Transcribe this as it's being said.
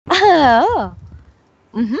Oh.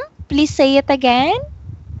 Please say it again.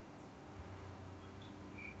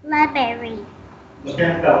 Library.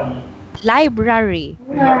 Library.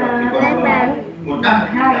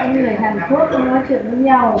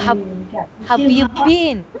 Have you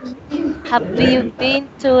been? Have you been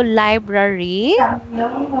to library?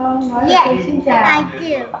 Yes, I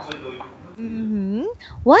do.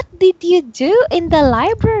 What did you do in the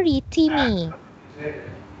library, Timmy?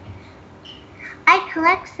 I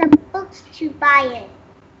collect some books to buy it.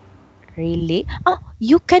 Really? Oh,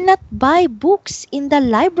 you cannot buy books in the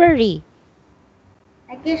library.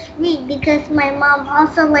 I just read because my mom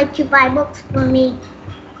also likes to buy books for me.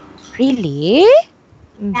 Really?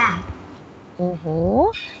 Yeah.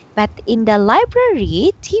 But in the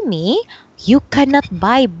library, Timmy, you cannot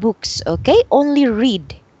buy books, okay? Only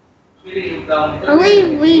read.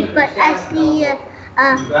 Only read, but I see a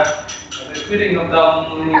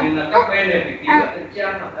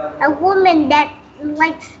woman that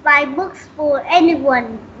likes to buy books for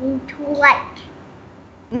anyone to like.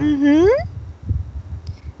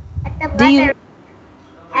 At the library.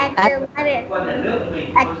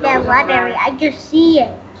 At the library, I just see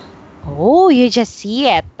it. Oh, you just see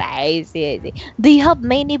it. I see. Do you have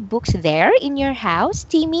many books there in your house,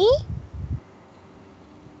 Timmy?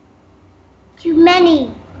 Too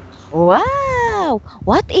many. Wow!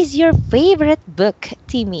 What is your favorite book,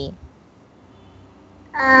 Timmy?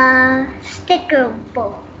 Sticker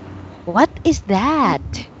book. What is that?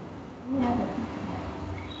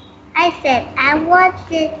 I said I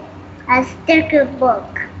wanted a sticker book.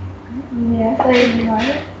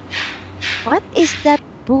 What is that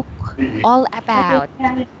book all about?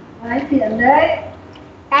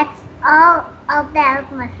 That's all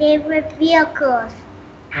about my favorite vehicles.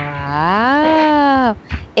 Wow!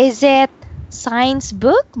 Is it science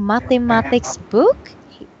book, mathematics book?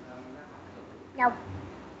 No.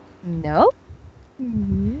 No?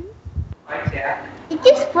 It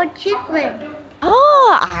is for children.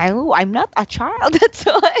 Oh, I'm not a child, that's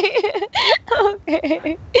why.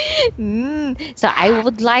 Okay. So I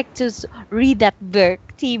would like to read that book,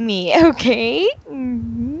 Timmy, okay?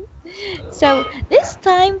 So this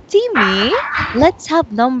time, Timmy, let's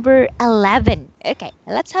have number 11. Okay,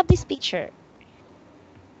 let's have this picture.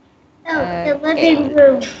 Oh, the living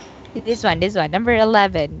room. This one, number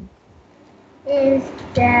 11. Is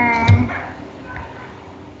the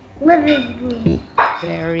living room.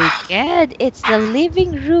 Very good. It's the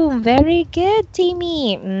living room. Very good,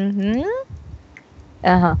 Timmy.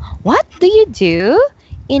 What do you do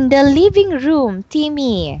in the living room,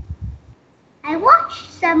 Timmy? I watch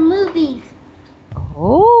some movies.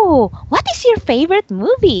 Oh, what is your favorite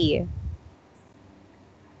movie?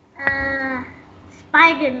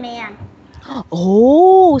 Spider-Man.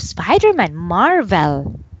 Oh, Spider-Man,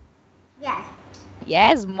 Marvel. Yes.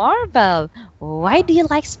 Yes, Marvel. Why do you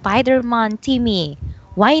like Spider-Man, Timmy?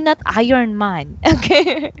 Why not Iron Man?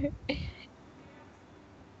 Okay.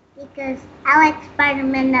 Because I like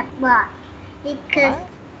Spider-Man a lot. Because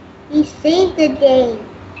he saved the day.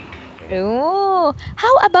 Oh,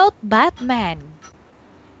 how about Batman?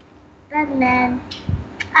 Batman.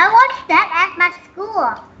 I watched that at my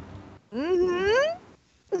school.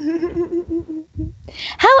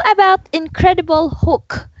 How about Incredible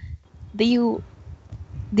Hulk? Do you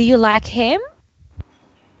like him?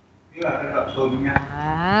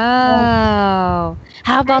 Wow.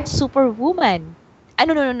 How about Superwoman?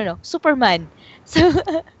 No. Superman. So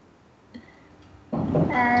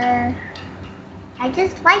I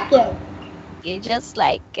just like it. you just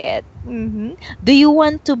like it. Do you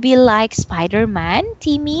want to be like Spider-Man,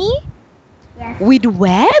 Timmy? Yes. With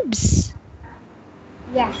webs?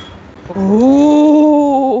 Yes.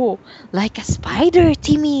 Oh, like a spider,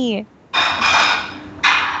 Timmy.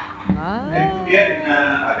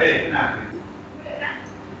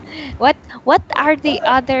 What are the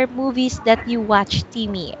other movies that you watch,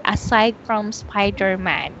 Timmy, aside from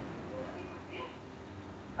Spider-Man?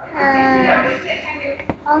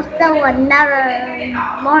 Also another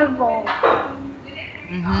Marvel.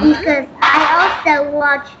 Because I also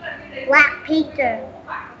watch Black Panther.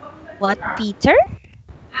 What, Peter?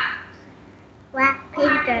 Black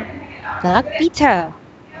Panther. Black Peter.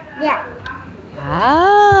 Yeah.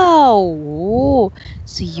 Wow.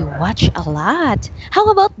 So you watch a lot. How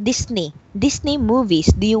about Disney? Disney movies.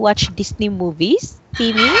 Do you watch Disney movies,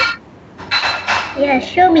 Timmy? Yeah,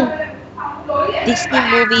 show me. Disney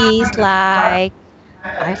movies like,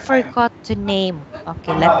 I forgot the name.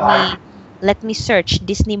 Okay, let me search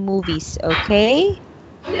Disney movies, okay?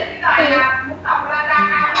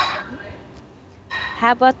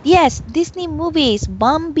 How about, yes, Disney movies,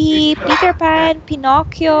 Bambi, Peter Pan,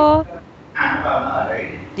 Pinocchio.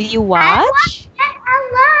 Do you I watch? watch that a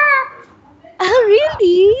lot. Oh,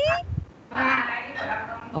 really? Yeah.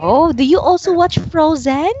 Oh, do you also watch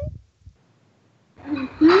Frozen?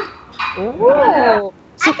 Mhm. Oh,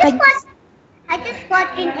 so can you... I just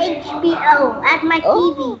watching HBO at my TV.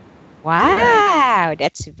 Oh, wow,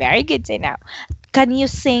 that's very good to know. Can you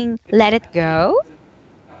sing Let It Go?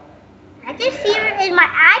 I just hear it in my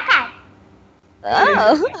iPad.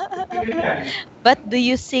 Oh, but do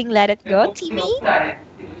you sing Let It Go, Timmy?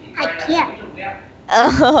 I can't.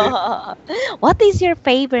 Oh. What is your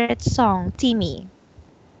favorite song, Timmy?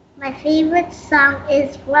 My favorite song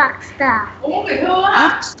is Rockstar.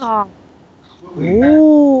 What song?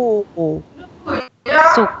 Oh,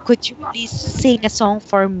 so could you please sing a song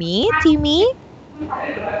for me, Timmy?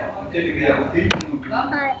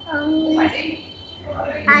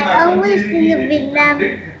 I always sing a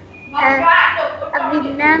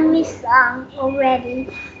Vietnamese song already.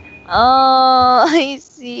 Oh, I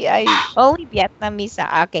see. I only Vietnamese.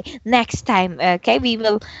 Okay, next time. Okay,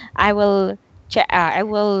 I will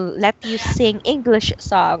let you sing English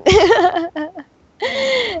song.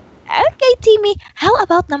 Okay, Timmy. How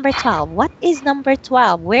about number 12? What is number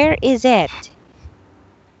 12? Where is it?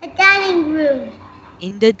 A dining room.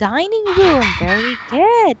 In the dining room. Very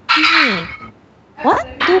good, Timmy. What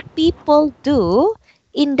do people do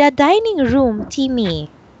in the dining room,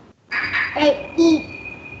 Timmy? They eat.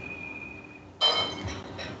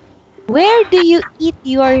 Where do you eat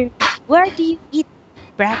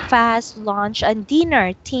breakfast, lunch, and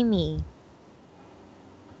dinner, Timmy?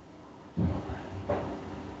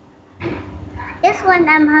 This one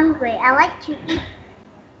I'm hungry. I like to eat.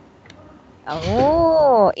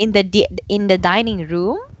 Oh, in the dining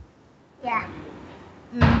room? Yeah,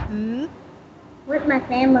 Mm-hmm. with my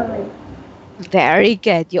family. Very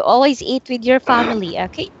good. You always eat with your family,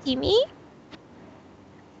 okay, Timmy?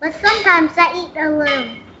 But sometimes I eat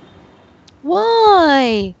alone.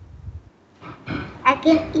 Why? I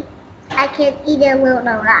can eat alone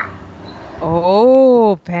a lot.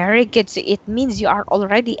 Oh, very good. So it means you are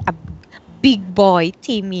already a big boy,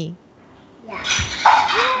 Timmy. Yeah.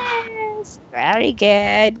 Yes, very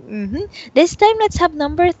good. This time, let's have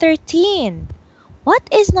number 13. What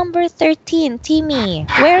is number 13, Timmy?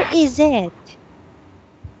 Where is it?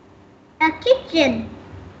 A kitchen.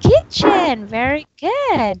 Kitchen. Very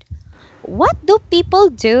good. What do people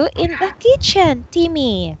do in the kitchen,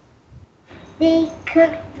 Timmy? They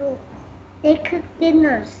cook food. They cook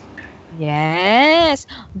dinners. Yes.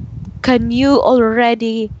 Can you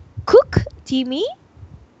already cook, Timmy?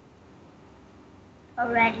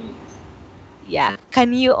 Already. Yeah.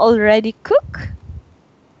 Can you already cook?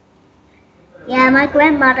 Yeah, my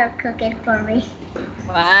grandmother cooked it for me.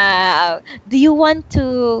 Wow. Do you want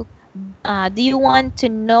to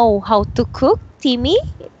know how to cook, Timmy?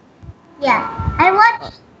 Yeah.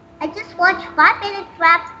 I just watch 5 minute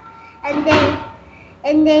traps and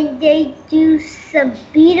then they do some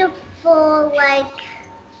beautiful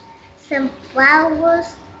some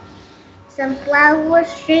flowers some flower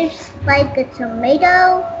shapes like a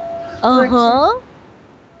tomato. Uh-huh.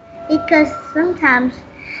 Because sometimes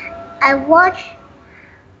I watch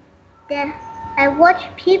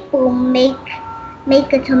people make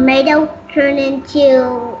a tomato turn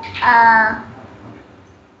into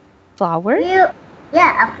Flour?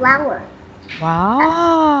 a flower.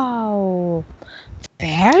 Wow.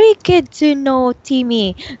 Very good to know,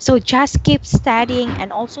 Timmy. So just keep studying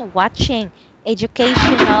and also watching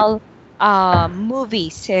educational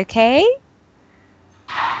movies, okay?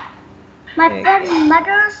 My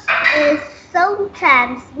grandmother is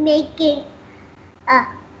sometimes making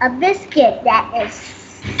a biscuit that is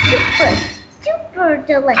super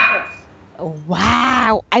delicious.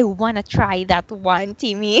 Wow, I want to try that one,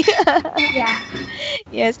 Timmy. Yeah.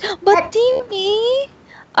 Yes, but Timmy,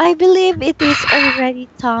 I believe it is already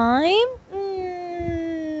time.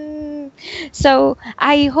 So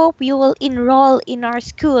I hope you will enroll in our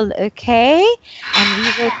school, okay? And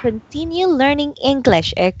we will continue learning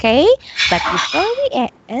English, okay? But before we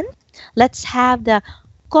end, let's have the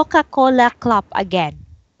Coca-Cola Club again.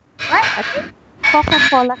 What? Okay?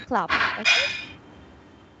 Coca-Cola Club. Okay?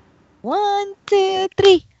 1, 2,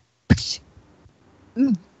 3.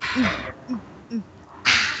 Mm, mm, mm, mm.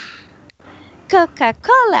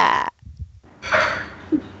 Coca-Cola.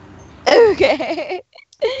 Okay.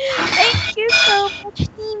 Thank you so much,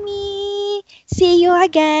 Timmy. See you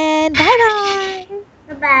again. Bye-bye.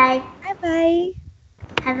 Bye-bye. Bye-bye.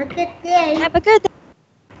 Have a good day. Have a good